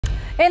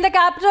In the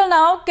capital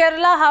now,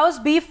 Kerala House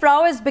beef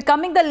row is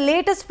becoming the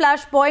latest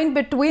flashpoint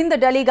between the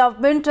Delhi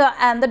government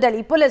and the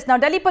Delhi police. Now,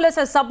 Delhi police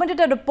has submitted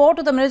a report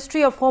to the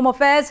Ministry of Home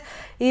Affairs,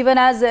 even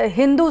as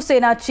Hindu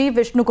Sena Chief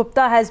Vishnu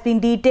Gupta has been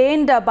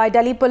detained by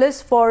Delhi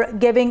police for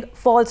giving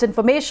false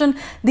information.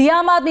 The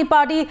Aam Aadmi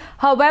Party,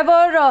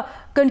 however,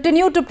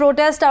 continued to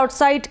protest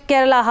outside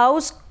Kerala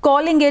House,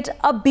 calling it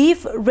a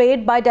beef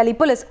raid by Delhi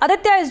police.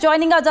 Aditya is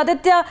joining us.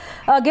 Aditya,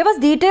 give us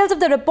details of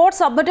the report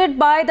submitted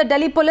by the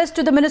Delhi police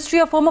to the Ministry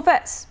of Home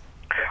Affairs.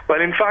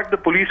 Well, in fact, the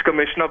police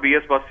commissioner,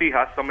 B.S. Bassi,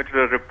 has submitted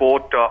a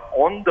report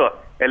on the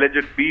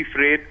alleged beef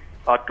raid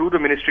to the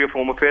Ministry of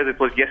Home Affairs. It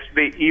was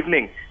yesterday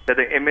evening that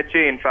the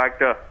MHA, in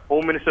fact,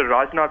 Home Minister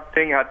Rajnath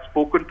Singh had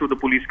spoken to the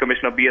police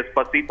commissioner, B.S.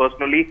 Bassi,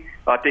 personally,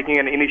 taking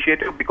an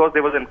initiative because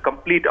there was a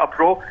complete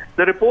uproar.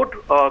 The report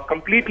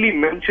completely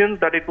mentions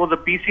that it was a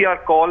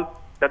PCR call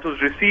that was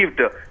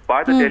received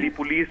by the Delhi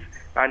police,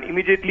 and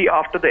immediately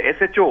after the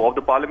SHO of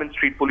the Parliament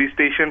Street Police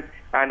Station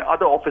and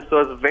other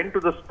officers went to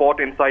the spot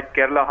inside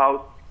Kerala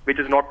House, which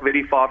is not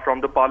very far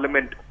from the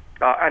Parliament.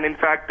 And in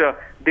fact,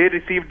 they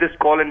received this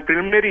call, and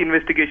preliminary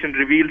investigation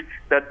revealed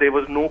that there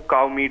was no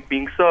cow meat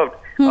being served.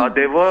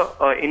 There were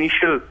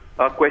initial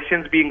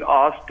questions being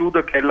asked to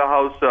the Kerala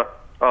House,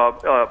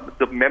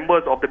 the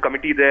members of the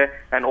committee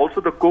there, and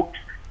also the cooks.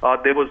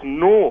 There was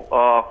no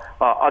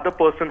other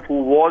person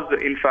who was,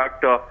 in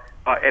fact,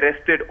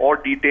 arrested or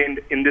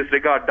detained in this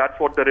regard. That's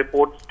what the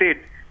report states.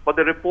 But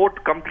the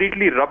report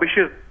completely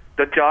rubbishes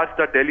the charge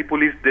that Delhi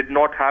police did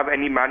not have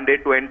any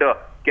mandate to enter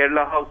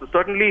Kerala House. So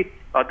certainly,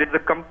 there is a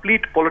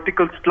complete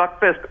political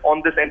slugfest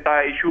on this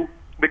entire issue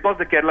because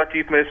the Kerala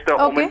Chief Minister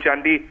Oommen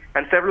Chandy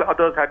and several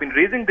others have been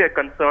raising their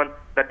concern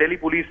that Delhi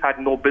police had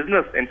no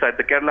business inside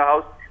the Kerala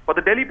House. But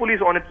the Delhi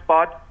police, on its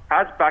part,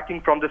 has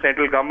backing from the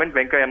central government.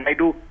 Venkaiah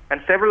Naidu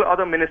and several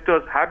other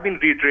ministers have been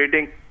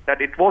reiterating that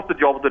it was the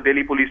job of the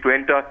Delhi police to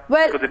enter.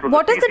 Well,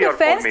 what is the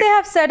defense they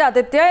have said,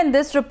 Aditya, in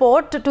this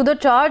report to the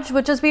charge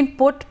which has been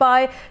put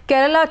by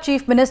Kerala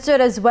Chief Minister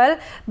as well,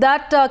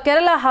 that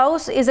Kerala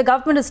House is a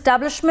government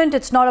establishment,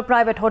 it's not a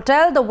private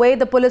hotel. The way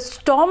the police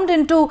stormed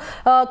into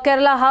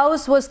Kerala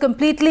House was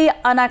completely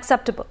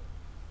unacceptable.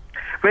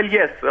 Well,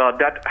 yes,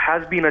 that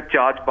has been a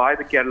charge by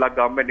the Kerala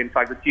government. In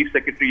fact, the Chief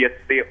Secretary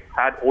yesterday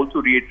had also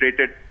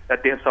reiterated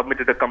that they have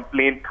submitted a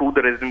complaint through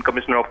the Resident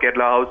Commissioner of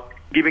Kerala House,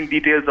 giving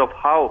details of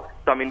how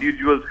some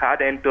individuals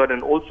had entered,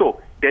 and also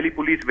Delhi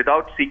police,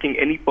 without seeking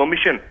any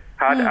permission,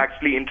 had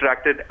actually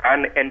interacted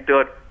and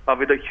entered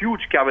with a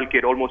huge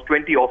cavalcade, almost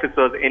 20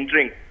 officers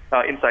entering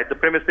inside the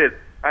premises.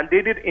 And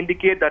they did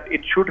indicate that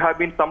it should have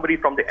been somebody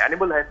from the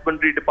Animal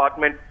Husbandry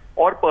Department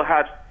or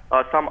perhaps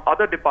some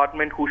other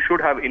department who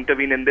should have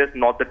intervened in this,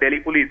 not the Delhi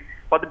police.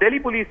 But the Delhi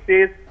police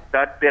says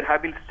that there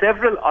have been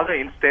several other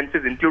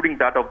instances, including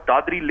that of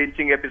Dadri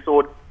lynching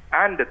episode,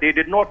 and they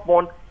did not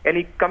want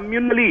any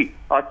communally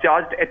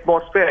charged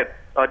atmosphere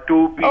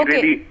to be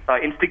really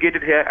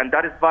instigated here, and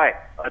that is why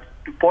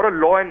for a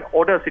law and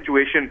order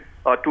situation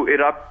to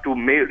erupt, to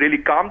really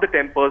calm the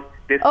tempers,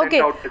 they sent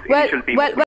out this initial team.